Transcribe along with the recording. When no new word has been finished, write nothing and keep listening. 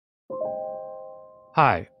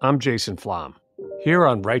Hi, I'm Jason Flom. Here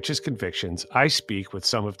on Righteous Convictions, I speak with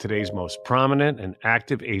some of today's most prominent and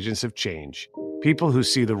active agents of change, people who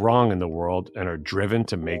see the wrong in the world and are driven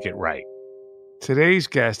to make it right. Today's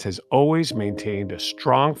guest has always maintained a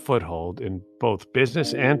strong foothold in both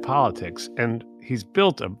business and politics, and he's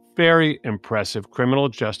built a very impressive criminal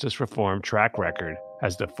justice reform track record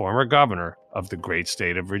as the former governor of the great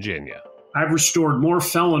state of Virginia. I've restored more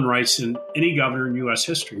felon rights than any governor in U.S.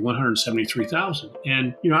 history, 173,000.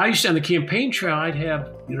 And, I used to, on the campaign trail, I'd have,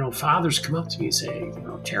 fathers come up to me and say,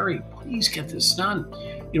 Terry, please get this done.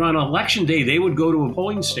 On election day, they would go to a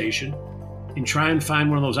polling station and try and find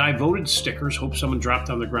one of those I voted stickers, hope someone dropped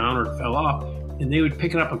on the ground or fell off, and they would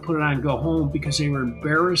pick it up and put it on and go home because they were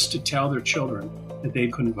embarrassed to tell their children that they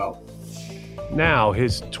couldn't vote. Now,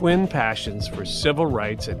 his twin passions for civil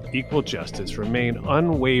rights and equal justice remain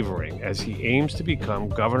unwavering as he aims to become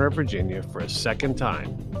governor of Virginia for a second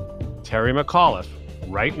time. Terry McAuliffe,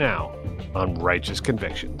 right now on Righteous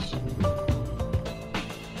Convictions.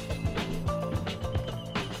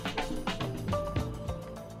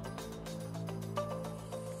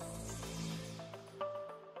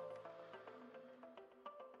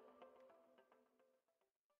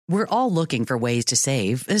 We're all looking for ways to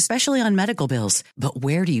save, especially on medical bills. But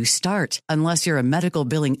where do you start? Unless you're a medical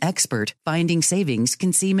billing expert, finding savings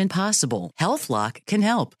can seem impossible. HealthLock can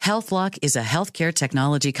help. HealthLock is a healthcare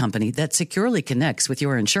technology company that securely connects with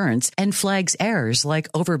your insurance and flags errors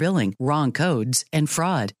like overbilling, wrong codes, and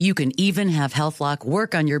fraud. You can even have HealthLock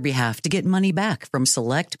work on your behalf to get money back from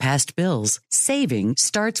select past bills. Saving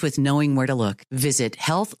starts with knowing where to look. Visit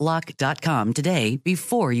healthlock.com today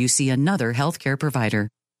before you see another healthcare provider.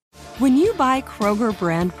 When you buy Kroger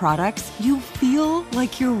brand products, you feel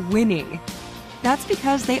like you're winning. That's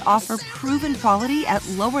because they offer proven quality at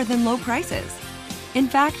lower than low prices. In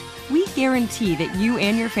fact, we guarantee that you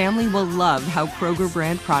and your family will love how Kroger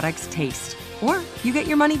brand products taste, or you get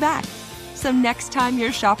your money back. So next time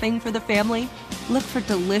you're shopping for the family, look for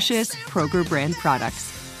delicious Kroger brand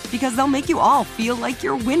products, because they'll make you all feel like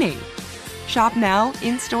you're winning. Shop now,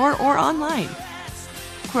 in-store, or online.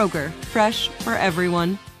 Kroger, fresh for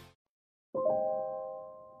everyone.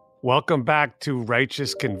 Welcome back to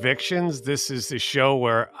Righteous Convictions. This is the show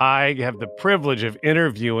where I have the privilege of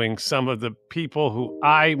interviewing some of the people who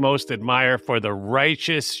I most admire for the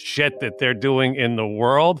righteous shit that they're doing in the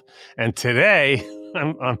world. And today,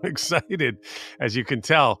 I'm excited, as you can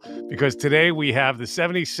tell, because today we have the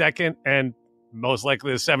 72nd and most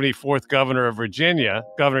likely the 74th governor of Virginia,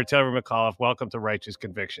 Governor Terry McAuliffe. Welcome to Righteous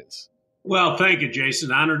Convictions. Well, thank you,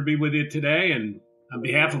 Jason. Honored to be with you today. And on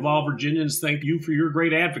behalf of all Virginians, thank you for your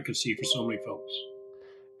great advocacy for so many folks.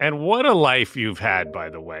 And what a life you've had, by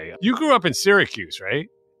the way. You grew up in Syracuse, right?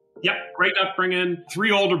 Yep. Great upbringing.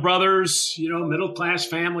 3 older brothers, middle-class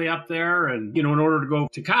family up there. And, in order to go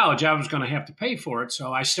to college, I was going to have to pay for it.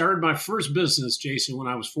 So I started my first business, Jason, when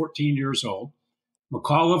I was 14 years old.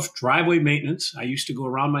 McAuliffe Driveway Maintenance. I used to go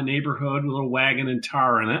around my neighborhood with a little wagon and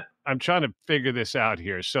tar in it. I'm trying to figure this out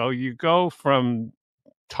here. So you go from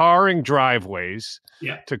tarring driveways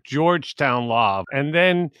to Georgetown Law, and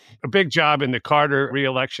then a big job in the Carter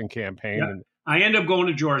re-election campaign. Yeah. I ended up going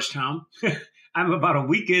to Georgetown. I'm about a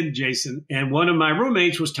week in, Jason, and one of my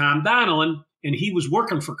roommates was Tom Donnellan, and he was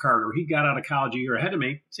working for Carter. He got out of college a year ahead of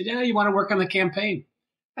me. He said, you want to work on the campaign?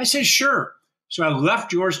 I said, sure. So I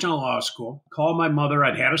left Georgetown Law School, called my mother.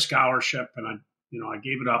 I'd had a scholarship, and I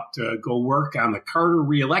gave it up to go work on the Carter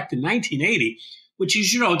re-elect in 1980, which,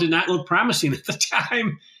 did not look promising at the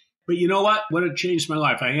time. But you know what? What had changed my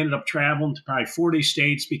life? I ended up traveling to probably 40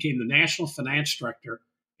 states, became the national finance director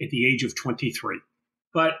at the age of 23.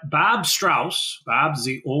 But Bob Strauss, Bob's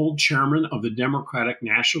the old chairman of the Democratic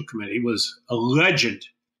National Committee, was a legend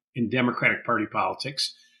in Democratic Party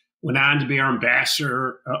politics. Went on to be our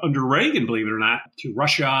ambassador under Reagan, believe it or not, to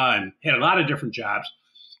Russia, and had a lot of different jobs.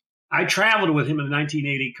 I traveled with him in the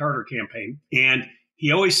 1980 Carter campaign, and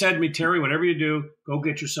he always said to me, Terry, whatever you do, go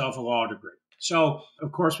get yourself a law degree. So,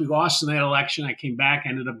 of course, we lost in that election. I came back,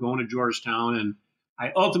 ended up going to Georgetown, and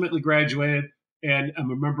I ultimately graduated, and I'm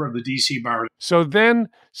a member of the D.C. Bar. So then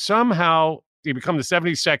somehow you become the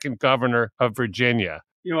 72nd governor of Virginia.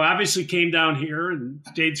 Obviously came down here and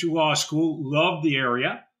stayed through law school, loved the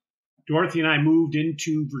area. Dorothy and I moved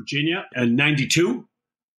into Virginia in 92.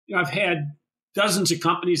 I've had dozens of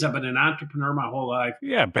companies. I've been an entrepreneur my whole life.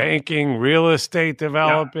 Yeah, banking, real estate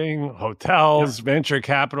developing, hotels, venture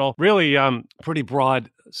capital, really pretty broad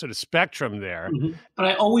sort of spectrum there. Mm-hmm. But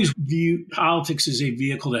I always view politics as a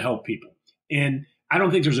vehicle to help people. And I don't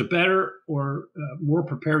think there's a better or more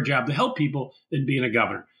prepared job to help people than being a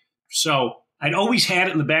governor. So I'd always had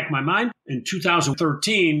it in the back of my mind. In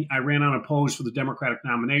 2013, I ran unopposed for the Democratic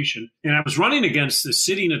nomination, and I was running against the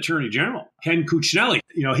sitting Attorney General, Ken Cuccinelli.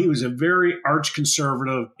 He was a very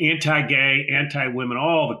arch-conservative, anti-gay, anti-women,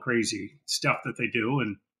 all the crazy stuff that they do.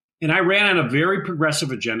 And I ran on a very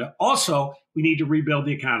progressive agenda. Also, we need to rebuild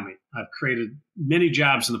the economy. I've created many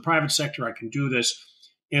jobs in the private sector. I can do this.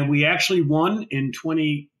 And we actually won in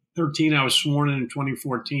 2013. I was sworn in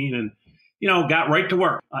 2014 and, got right to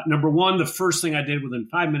work. Number one, the first thing I did within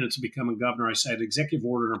 5 minutes of becoming governor, I said executive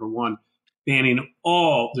order number 1, banning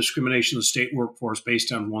all discrimination in the state workforce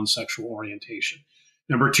based on one's sexual orientation.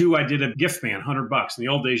 Number 2, I did a gift ban, $100. In the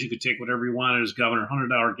old days, you could take whatever you wanted as governor,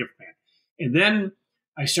 $100 gift ban. And then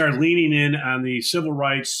I started leaning in on the civil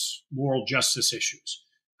rights, moral justice issues.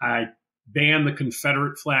 I banned the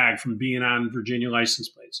Confederate flag from being on Virginia license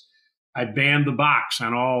plates. I banned the box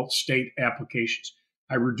on all state applications.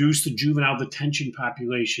 I reduced the juvenile detention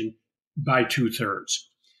population by 2/3.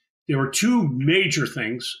 There were 2 major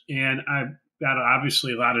things, and I got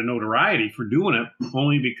obviously a lot of notoriety for doing it,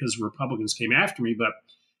 only because Republicans came after me, but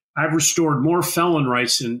I've restored more felon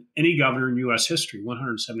rights than any governor in U.S. history,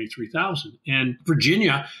 173,000. And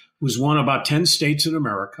Virginia was one of about 10 states in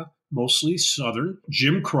America, mostly Southern,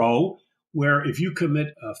 Jim Crow, where if you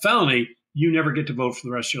commit a felony, you never get to vote for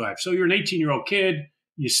the rest of your life. So you're an 18-year-old kid,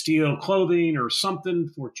 you steal clothing or something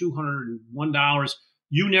for $201,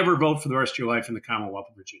 you never vote for the rest of your life in the Commonwealth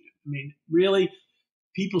of Virginia. I mean, really,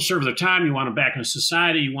 people serve their time. You want them back in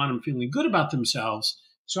society. You want them feeling good about themselves.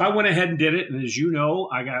 So I went ahead and did it. And as you know,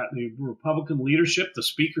 I got the Republican leadership. The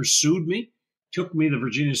speaker sued me, took me to the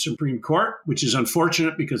Virginia Supreme Court, which is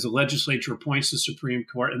unfortunate because the legislature appoints the Supreme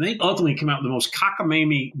Court. And they ultimately came out with the most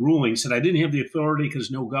cockamamie ruling, said I didn't have the authority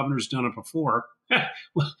because no governor's done it before.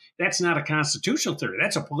 Well, that's not a constitutional theory.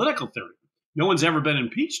 That's a political theory. No one's ever been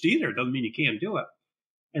impeached either. Doesn't mean you can't do it.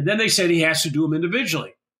 And then they said he has to do them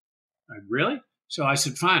individually. Really? So I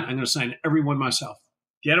said, fine, I'm going to sign every one myself.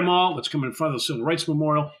 Get them all. Let's come in front of the Civil Rights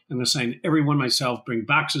Memorial. I'm going to sign every one myself, bring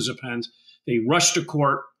boxes of pens. They rushed to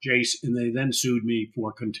court, Jace, and they then sued me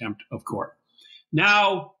for contempt of court.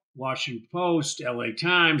 Now, Washington Post, LA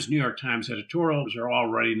Times, New York Times editorials are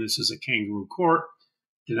all writing this as a kangaroo court,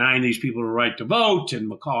 denying these people the right to vote,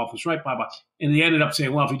 and McAuliffe was right, blah, blah. And they ended up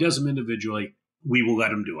saying, well, if he does them individually, we will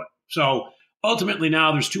let him do it. So ultimately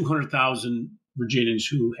now there's 200,000 Virginians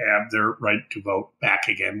who have their right to vote back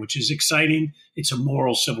again, which is exciting. It's a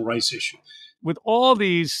moral civil rights issue. With all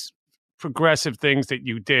these progressive things that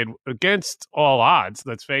you did against all odds,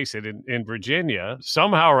 let's face it, in Virginia,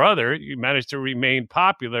 somehow or other, you managed to remain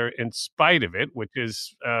popular in spite of it, which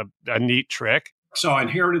is a neat trick. So I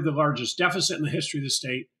inherited the largest deficit in the history of the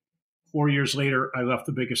state. 4 years later, I left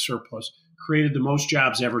the biggest surplus, created the most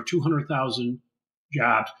jobs ever, 200,000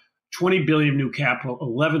 jobs, 20 billion new capital,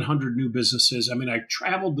 1,100 new businesses. I mean, I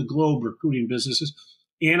traveled the globe recruiting businesses,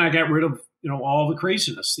 and I got rid of, all the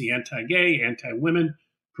craziness, the anti-gay, anti-women,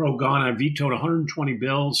 pro-gun. I vetoed 120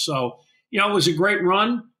 bills. So, it was a great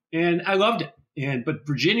run, and I loved it. But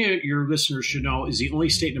Virginia, your listeners should know, is the only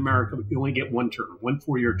state in America you only get one term, 1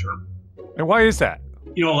 4-year term. And why is that?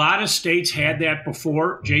 A lot of states had that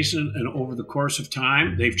before, Jason, and over the course of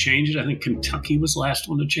time, they've changed it. I think Kentucky was the last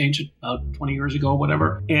one to change it about 20 years ago,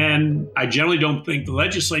 whatever. And I generally don't think the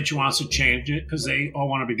legislature wants to change it because they all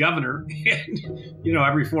want to be governor. And,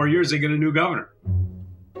 every 4 years they get a new governor.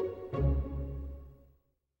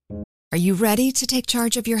 Are you ready to take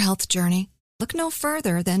charge of your health journey? Look no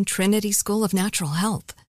further than Trinity School of Natural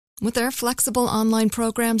Health. With their flexible online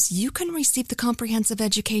programs, you can receive the comprehensive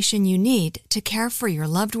education you need to care for your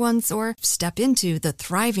loved ones or step into the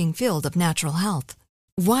thriving field of natural health.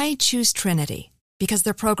 Why choose Trinity? Because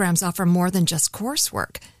their programs offer more than just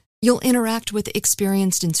coursework. You'll interact with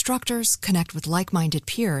experienced instructors, connect with like-minded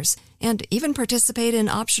peers, and even participate in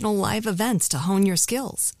optional live events to hone your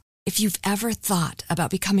skills. If you've ever thought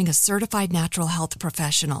about becoming a certified natural health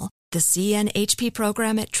professional, the CNHP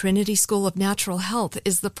program at Trinity School of Natural Health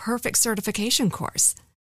is the perfect certification course.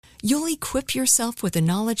 You'll equip yourself with the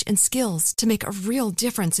knowledge and skills to make a real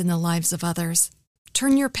difference in the lives of others.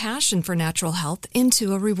 Turn your passion for natural health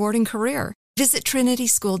into a rewarding career. Visit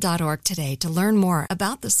trinityschool.org today to learn more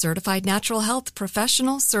about the Certified Natural Health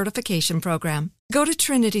Professional Certification Program. Go to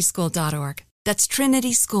trinityschool.org. That's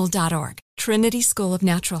trinityschool.org. Trinity School of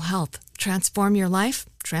Natural Health. Transform your life,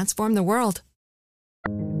 transform the world.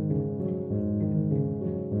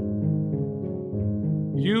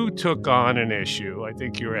 You took on an issue. I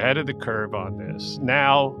think you're ahead of the curve on this.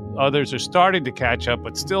 Now, others are starting to catch up,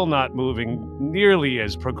 but still not moving nearly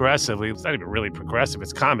as progressively. It's not even really progressive.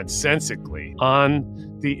 It's commonsensically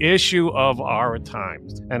on the issue of our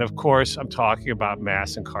times. And of course, I'm talking about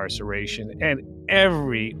mass incarceration and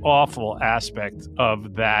every awful aspect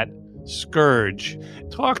of that scourge.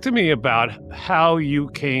 Talk to me about how you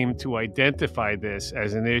came to identify this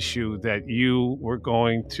as an issue that you were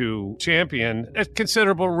going to champion at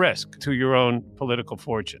considerable risk to your own political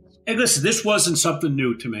fortunes. Hey, listen, this wasn't something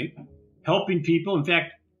new to me. Helping people. In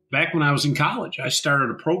fact, back when I was in college, I started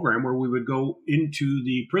a program where we would go into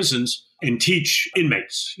the prisons and teach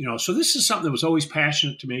inmates. So this is something that was always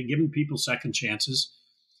passionate to me, giving people second chances.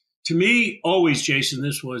 To me, always, Jason,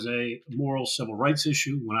 this was a moral civil rights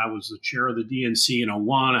issue. When I was the chair of the DNC in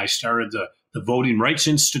 2001, I started the Voting Rights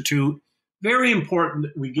Institute. Very important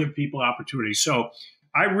that we give people opportunities. So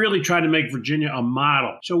I really tried to make Virginia a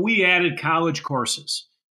model. So we added college courses.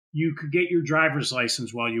 You could get your driver's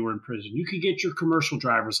license while you were in prison. You could get your commercial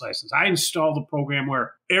driver's license. I installed a program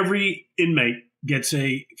where every inmate gets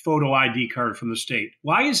a photo ID card from the state.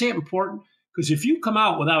 Why is that important? Because if you come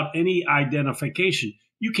out without any identification,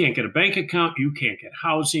 you can't get a bank account, you can't get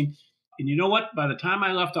housing. And you know what? By the time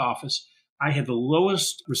I left office, I had the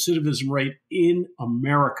lowest recidivism rate in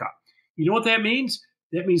America. You know what that means?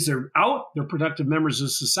 That means they're out, they're productive members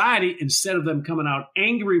of society, instead of them coming out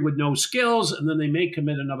angry with no skills, and then they may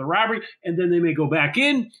commit another robbery, and then they may go back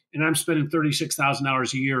in, and I'm spending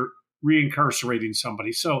 $36,000 a year reincarcerating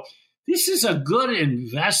somebody. So this is a good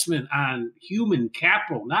investment on human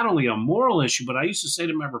capital, not only a moral issue, but I used to say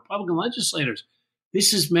to my Republican legislators,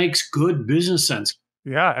 this makes good business sense.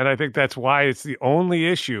 Yeah, and I think that's why it's the only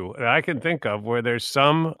issue that I can think of where there's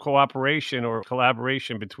some cooperation or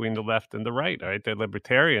collaboration between the left and the right, right? The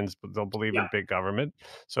libertarians don't believe in big government,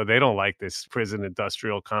 so they don't like this prison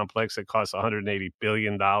industrial complex that costs $180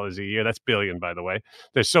 billion a year. That's billion, by the way.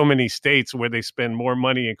 There's so many states where they spend more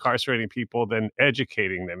money incarcerating people than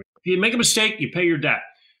educating them. If you make a mistake, you pay your debt.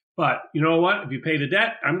 But you know what? If you pay the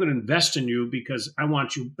debt, I'm going to invest in you because I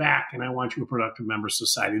want you back and I want you a productive member of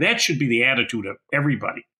society. That should be the attitude of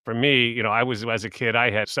everybody. For me, as a kid,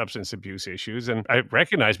 I had substance abuse issues. And I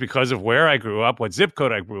recognized because of where I grew up, what zip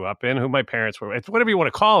code I grew up in, who my parents were, whatever you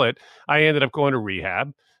want to call it, I ended up going to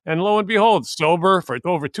rehab. And lo and behold, sober for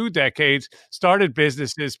over 2 decades, started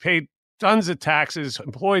businesses, paid tons of taxes,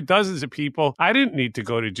 employed dozens of people. I didn't need to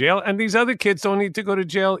go to jail. And these other kids don't need to go to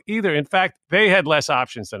jail either. In fact, they had less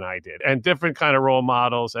options than I did and different kind of role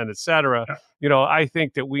models and et cetera. I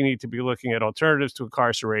think that we need to be looking at alternatives to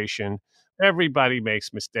incarceration. Everybody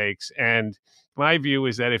makes mistakes. And my view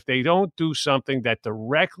is that if they don't do something that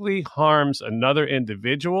directly harms another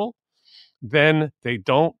individual, then they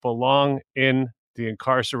don't belong in the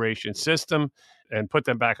incarceration system, and put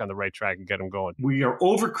them back on the right track and get them going. We are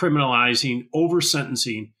over-criminalizing,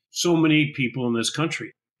 over-sentencing so many people in this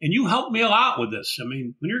country. And you helped me a lot with this. I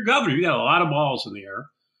mean, when you're governor, you got a lot of balls in the air.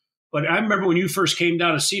 But I remember when you first came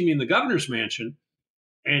down to see me in the governor's mansion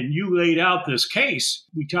and you laid out this case,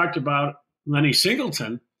 we talked about Lenny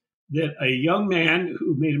Singleton, that a young man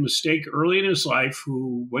who made a mistake early in his life,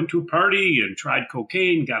 who went to a party and tried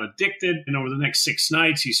cocaine, got addicted, and over the next 6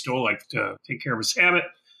 nights, he stole to take care of his habit.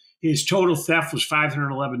 His total theft was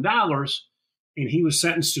 $511, and he was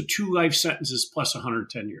sentenced to 2 life sentences plus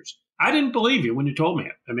 110 years. I didn't believe you when you told me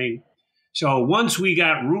it. I mean, so once we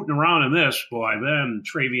got rooting around in this, boy, then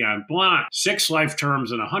Travion Blount, 6 life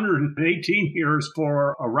terms and 118 years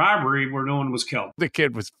for a robbery where no one was killed. The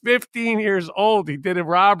kid was 15 years old. He did a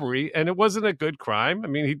robbery, and it wasn't a good crime. I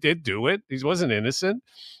mean, he did do it. He wasn't innocent.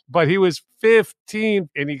 But he was 15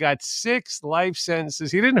 and he got 6 life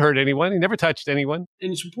sentences. He didn't hurt anyone. He never touched anyone.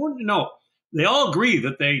 And it's important to know, they all agree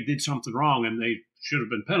that they did something wrong and they should have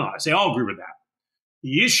been penalized. They all agree with that.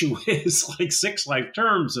 The issue is like 6 life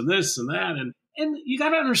terms and this and that. And you got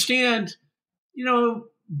to understand,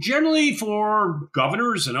 generally for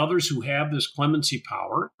governors and others who have this clemency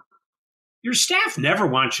power, your staff never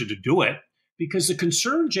wants you to do it because the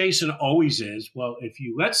concern, Jason, always is, well, if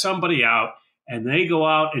you let somebody out, and they go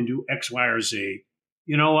out and do X, Y, or Z,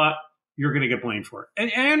 you know what? You're going to get blamed for it.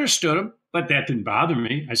 And I understood him, but that didn't bother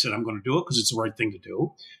me. I said, I'm going to do it because it's the right thing to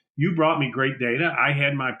do. You brought me great data. I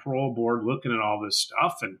had my parole board looking at all this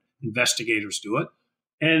stuff, and investigators do it.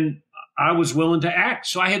 And I was willing to act.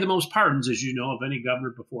 So I had the most pardons, as you know, of any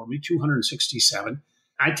governor before me, 267.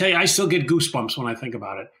 I tell you, I still get goosebumps when I think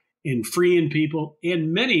about it, in freeing people,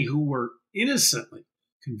 and many who were innocently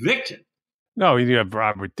convicted. No, you have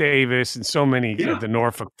Robert Davis and so many, the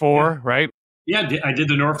Norfolk 4, right? Yeah, I did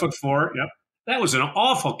the Norfolk 4, yep. That was an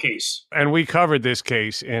awful case. And we covered this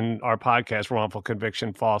case in our podcast, Wrongful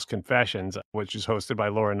Conviction, False Confessions, which is hosted by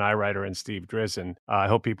Laura Nyrider and Steve Drizzen. I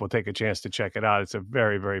hope people take a chance to check it out. It's a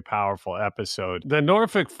very, very powerful episode. The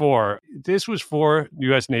Norfolk Four, this was 4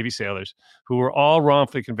 U.S. Navy sailors who were all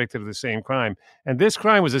wrongfully convicted of the same crime. And this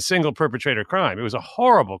crime was a single perpetrator crime. It was a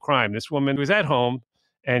horrible crime. This woman was at home,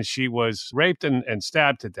 and she was raped and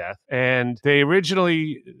stabbed to death. And they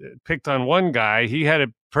originally picked on one guy. He had a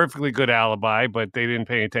perfectly good alibi, but they didn't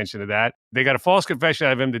pay attention to that. They got a false confession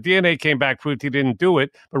out of him. The DNA came back, proved he didn't do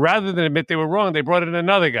it. But rather than admit they were wrong, they brought in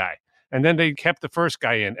another guy. And then they kept the first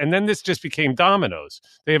guy in. And then this just became dominoes.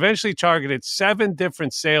 They eventually targeted 7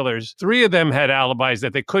 different sailors. 3 of them had alibis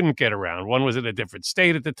that they couldn't get around. One was in a different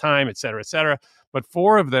state at the time, et cetera, et cetera. But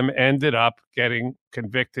 4 of them ended up getting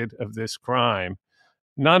convicted of this crime.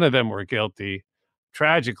 None of them were guilty.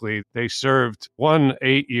 Tragically, they served one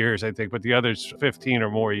 8 years, I think, but the others 15 or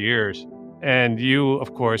more years. And you,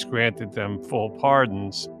 of course, granted them full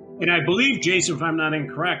pardons. And I believe, Jason, if I'm not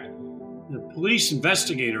incorrect, the police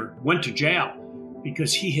investigator went to jail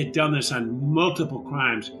because he had done this on multiple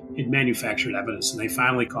crimes, had manufactured evidence, and they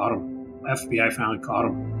finally caught him. FBI finally caught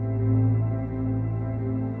him.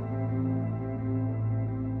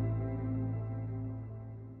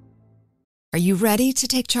 Are you ready to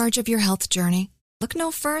take charge of your health journey? Look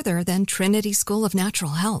no further than Trinity School of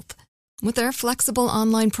Natural Health. With their flexible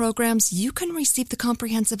online programs, you can receive the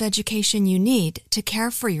comprehensive education you need to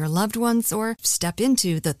care for your loved ones or step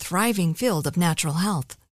into the thriving field of natural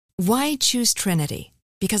health. Why choose Trinity?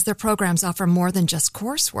 Because their programs offer more than just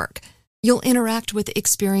coursework. You'll interact with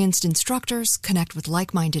experienced instructors, connect with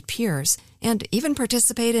like-minded peers, and even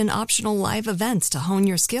participate in optional live events to hone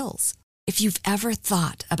your skills. If you've ever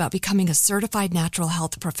thought about becoming a certified natural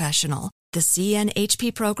health professional, the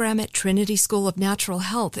CNHP program at Trinity School of Natural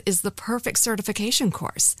Health is the perfect certification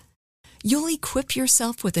course. You'll equip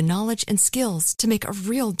yourself with the knowledge and skills to make a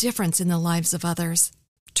real difference in the lives of others.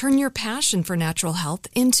 Turn your passion for natural health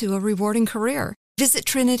into a rewarding career. Visit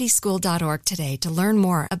trinityschool.org today to learn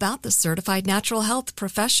more about the Certified Natural Health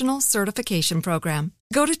Professional Certification Program.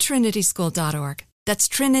 Go to trinityschool.org. That's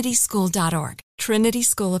trinityschool.org. Trinity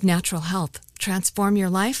School of Natural Health. Transform your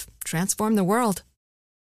life, transform the world.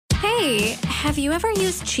 Hey, have you ever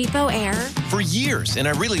used Cheapo Air? For years, and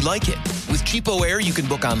I really like it. With Cheapo Air, you can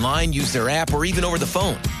book online, use their app, or even over the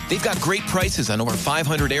phone. They've got great prices on over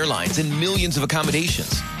 500 airlines and millions of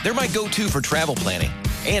accommodations. They're my go-to for travel planning.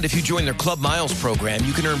 And if you join their Club Miles program,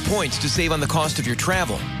 you can earn points to save on the cost of your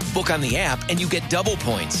travel. Book on the app, and you get double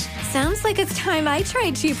points. Sounds like it's time I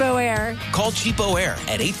tried Cheapo Air. Call Cheapo Air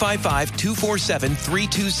at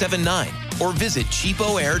 855-247-3279 or visit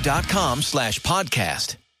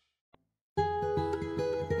cheapoair.com/podcast.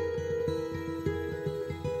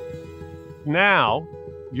 Now,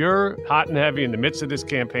 you're hot and heavy in the midst of this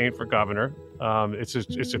campaign for governor.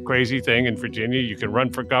 It's a crazy thing in Virginia. You can run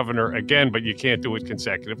for governor again, but you can't do it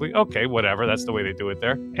consecutively. Okay, whatever. That's the way they do it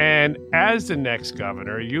there. And as the next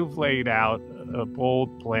governor, you've laid out a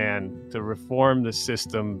bold plan to reform the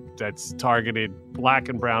system that's targeted Black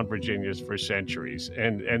and brown Virginians for centuries.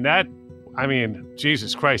 And that, I mean,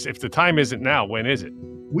 Jesus Christ, if the time isn't now, when is it?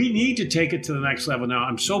 We need to take it to the next level now.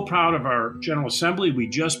 I'm so proud of our General Assembly. We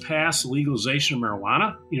just passed legalization of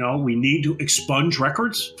marijuana. You know, we need to expunge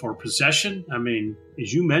records for possession. I mean,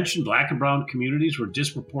 as you mentioned, Black and brown communities were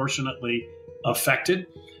disproportionately affected.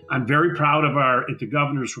 I'm very proud of at the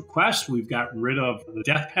governor's request, we've gotten rid of the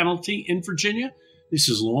death penalty in Virginia. This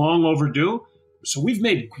is long overdue. So we've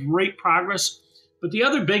made great progress. But the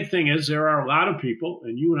other big thing is there are a lot of people,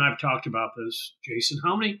 and you and I have talked about this, Jason,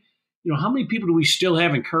 how many people do we still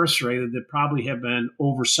have incarcerated that probably have been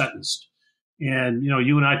over-sentenced? And,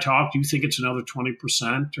 you and I talked, you think it's another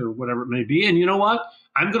 20% or whatever it may be. And you know what?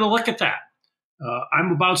 I'm going to look at that.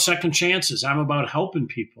 I'm about second chances. I'm about helping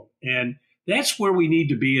people. And that's where we need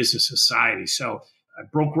to be as a society. So I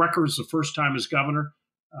broke records the first time as governor.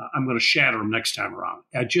 I'm going to shatter them next time around.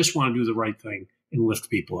 I just want to do the right thing and lift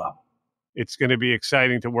people up. It's going to be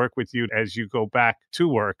exciting to work with you as you go back to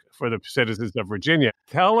work for the citizens of Virginia.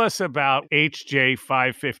 Tell us about HJ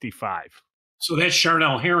 555. So that's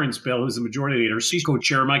Charnel Herring's bill, who's the majority leader. She's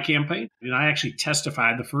co-chair of my campaign. And I actually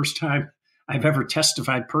testified the first time I've ever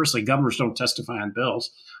testified personally. Governors don't testify on bills.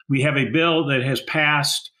 We have a bill that has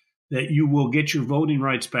passed that you will get your voting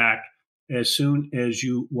rights back as soon as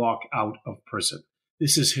you walk out of prison.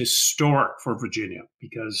 This is historic for Virginia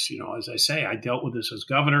because, as I say, I dealt with this as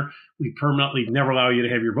governor. We permanently never allow you to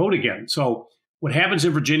have your vote again. So what happens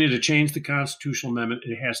in Virginia to change the constitutional amendment,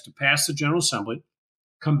 it has to pass the General Assembly,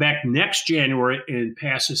 come back next January and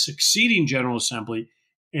pass a succeeding General Assembly,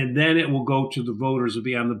 And then it will go to the voters. It'll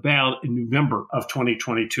be on the ballot in November of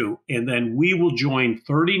 2022. And then we will join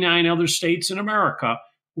 39 other states in America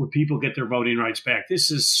where people get their voting rights back.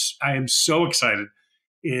 I am so excited.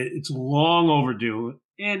 It's long overdue.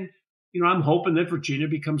 And, I'm hoping that Virginia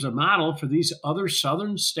becomes a model for these other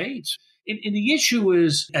southern states. And the issue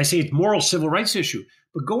is, I say it's moral civil rights issue,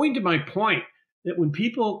 but going to my point, that when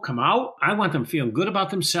people come out, I want them feeling good about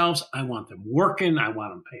themselves. I want them working. I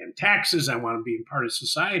want them paying taxes. I want them being part of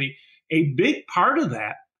society. A big part of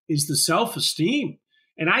that is the self-esteem.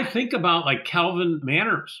 And I think about like Calvin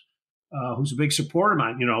Manners, who's a big supporter of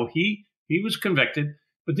mine. He was convicted,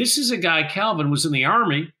 but this is a guy, Calvin, was in the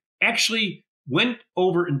Army, actually went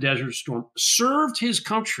over in Desert Storm, served his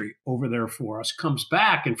country over there for us, comes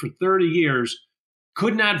back, and for 30 years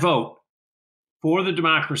could not vote for the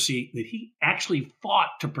democracy that he actually fought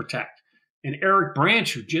to protect. And Eric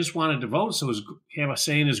Branch, who just wanted to vote, so have a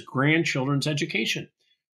say in his grandchildren's education.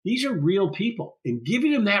 These are real people, and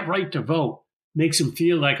giving them that right to vote makes them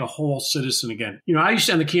feel like a whole citizen again. I used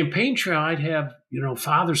to, on the campaign trail, I'd have,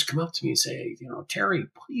 fathers come up to me and say, Terry,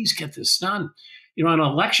 please get this done. On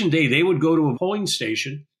election day, they would go to a polling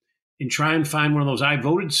station and try and find one of those I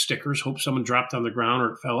voted stickers, hope someone dropped on the ground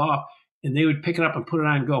or it fell off. And they would pick it up and put it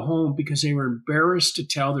on and go home because they were embarrassed to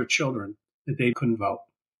tell their children that they couldn't vote.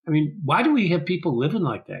 I mean, why do we have people living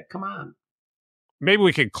like that? Come on. Maybe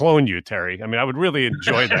we could clone you, Terry. I mean, I would really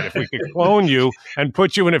enjoy that if we could clone you and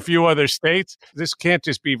put you in a few other states. This can't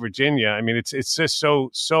just be Virginia. I mean, it's just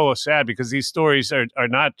so sad because these stories are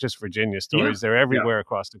not just Virginia stories. Yeah. They're everywhere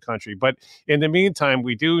across the country. But in the meantime,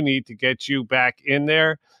 we do need to get you back in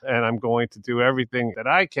there. And I'm going to do everything that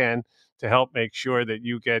I can to help make sure that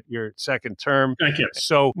you get your second term. Thank you.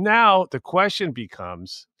 So now the question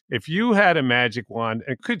becomes, if you had a magic wand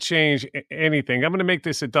and could change anything, I'm going to make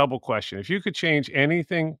this a double question. If you could change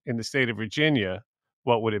anything in the state of Virginia,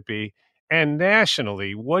 what would it be? And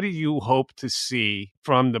nationally, what do you hope to see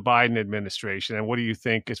from the Biden administration? And what do you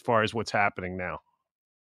think as far as what's happening now?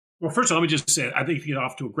 Well, first of all, let me just say, I think he get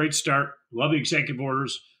off to a great start. Love the executive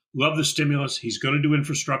orders. Love the stimulus. He's going to do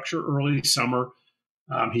infrastructure early summer.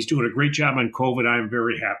 He's doing a great job on COVID. I am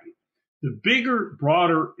very happy. The bigger,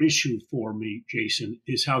 broader issue for me, Jason,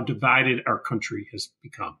 is how divided our country has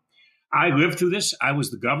become. I lived through this. I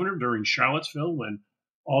was the governor during Charlottesville when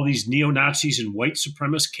all these neo-Nazis and white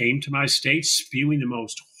supremacists came to my state spewing the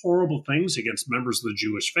most horrible things against members of the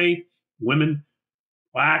Jewish faith, women,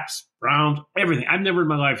 blacks, browns, everything. I've never in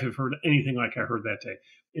my life have heard anything like I heard that day.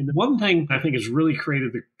 And the one thing I think has really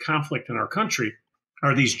created the conflict in our country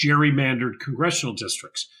are these gerrymandered congressional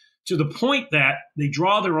districts, to the point that they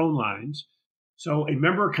draw their own lines. So a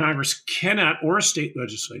member of Congress cannot, or a state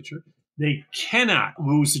legislature, they cannot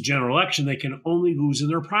lose the general election. They can only lose in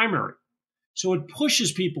their primary. So it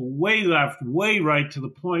pushes people way left, way right, to the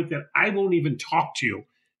point that I won't even talk to you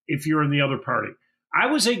if you're in the other party. I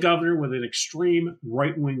was a governor with an extreme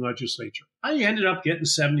right-wing legislature. I ended up getting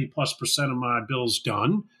 70+% of my bills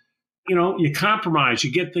done. You compromise,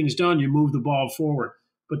 you get things done, you move the ball forward.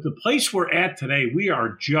 But the place we're at today, we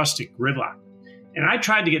are just at gridlock. And I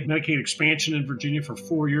tried to get Medicaid expansion in Virginia for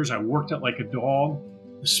 4 years. I worked it like a dog.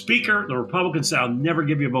 The speaker, the Republicans said, I'll never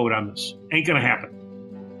give you a vote on this. Ain't going to happen.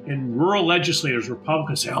 And rural legislators,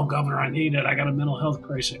 Republicans say, oh, Governor, I need it. I got a mental health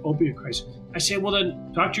crisis, opiate crisis. I say, well,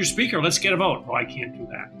 then talk to your speaker. Let's get a vote. Oh, I can't do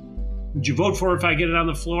that. Would you vote for it if I get it on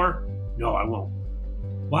the floor? No, I won't.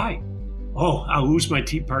 Why? Oh, I'll lose my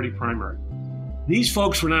Tea Party primary. These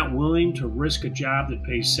folks were not willing to risk a job that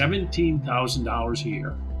pays $17,000 a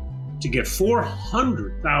year to get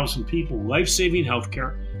 400,000 people life-saving health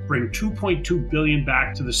care, bring $2.2 billion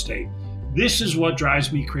back to the state. This is what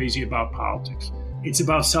drives me crazy about politics. It's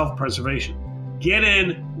about self-preservation. Get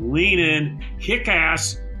in, lean in, kick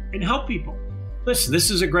ass, and help people. Listen, this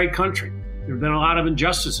is a great country. There have been a lot of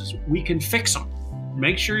injustices. We can fix them.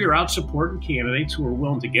 Make sure you're out supporting candidates who are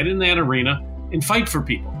willing to get in that arena and fight for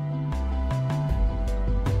people.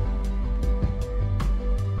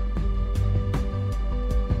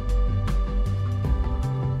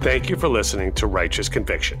 Thank you for listening to Righteous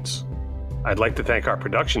Convictions. I'd like to thank our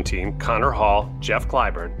production team, Connor Hall, Jeff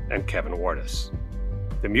Clyburn, and Kevin Wardis.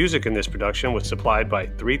 The music in this production was supplied by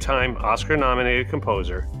 3-time Oscar-nominated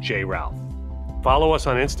composer Jay Ralph. Follow us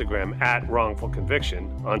on Instagram at Wrongful Conviction,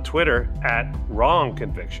 on Twitter at Wrong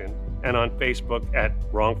Conviction, and on Facebook at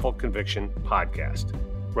Wrongful Conviction Podcast.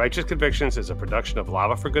 Righteous Convictions is a production of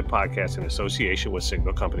Lava for Good Podcast in association with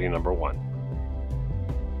Signal Company No. 1.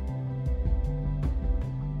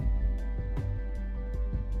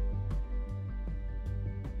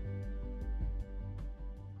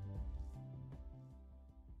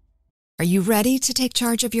 Are you ready to take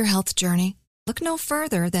charge of your health journey? Look no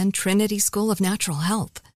further than Trinity School of Natural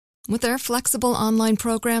Health. With their flexible online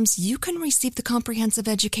programs, you can receive the comprehensive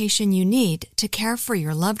education you need to care for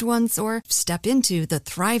your loved ones or step into the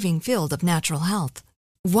thriving field of natural health.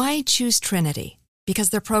 Why choose Trinity?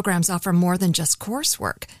 Because their programs offer more than just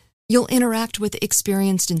coursework. You'll interact with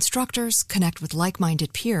experienced instructors, connect with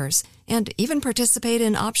like-minded peers, and even participate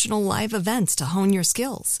in optional live events to hone your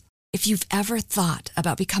skills. If you've ever thought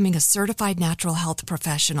about becoming a certified natural health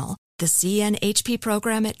professional, the CNHP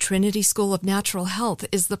program at Trinity School of Natural Health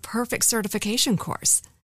is the perfect certification course.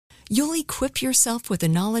 You'll equip yourself with the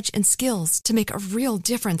knowledge and skills to make a real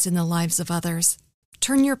difference in the lives of others.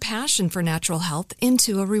 Turn your passion for natural health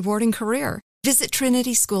into a rewarding career. Visit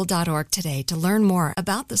trinityschool.org today to learn more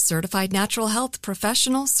about the Certified Natural Health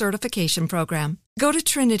Professional Certification Program. Go to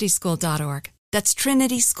trinityschool.org. That's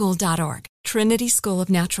trinityschool.org. Trinity School of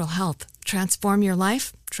Natural Health. Transform your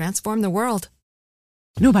life, transform the world.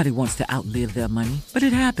 Nobody wants to outlive their money, but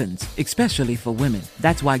it happens, especially for women.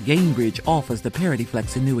 That's why Gainbridge offers the Parity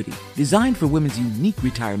Flex annuity, designed for women's unique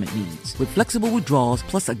retirement needs, with flexible withdrawals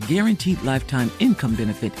plus a guaranteed lifetime income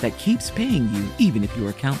benefit that keeps paying you even if your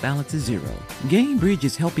account balance is zero. Gainbridge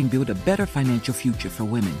is helping build a better financial future for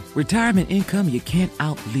women. Retirement income you can't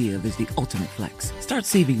outlive is the ultimate flex. Start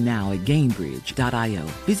saving now at Gainbridge.io.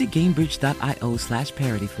 Visit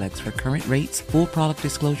Gainbridge.io/ParityFlex for current rates, full product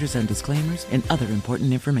disclosures and disclaimers, and other important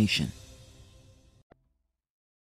information.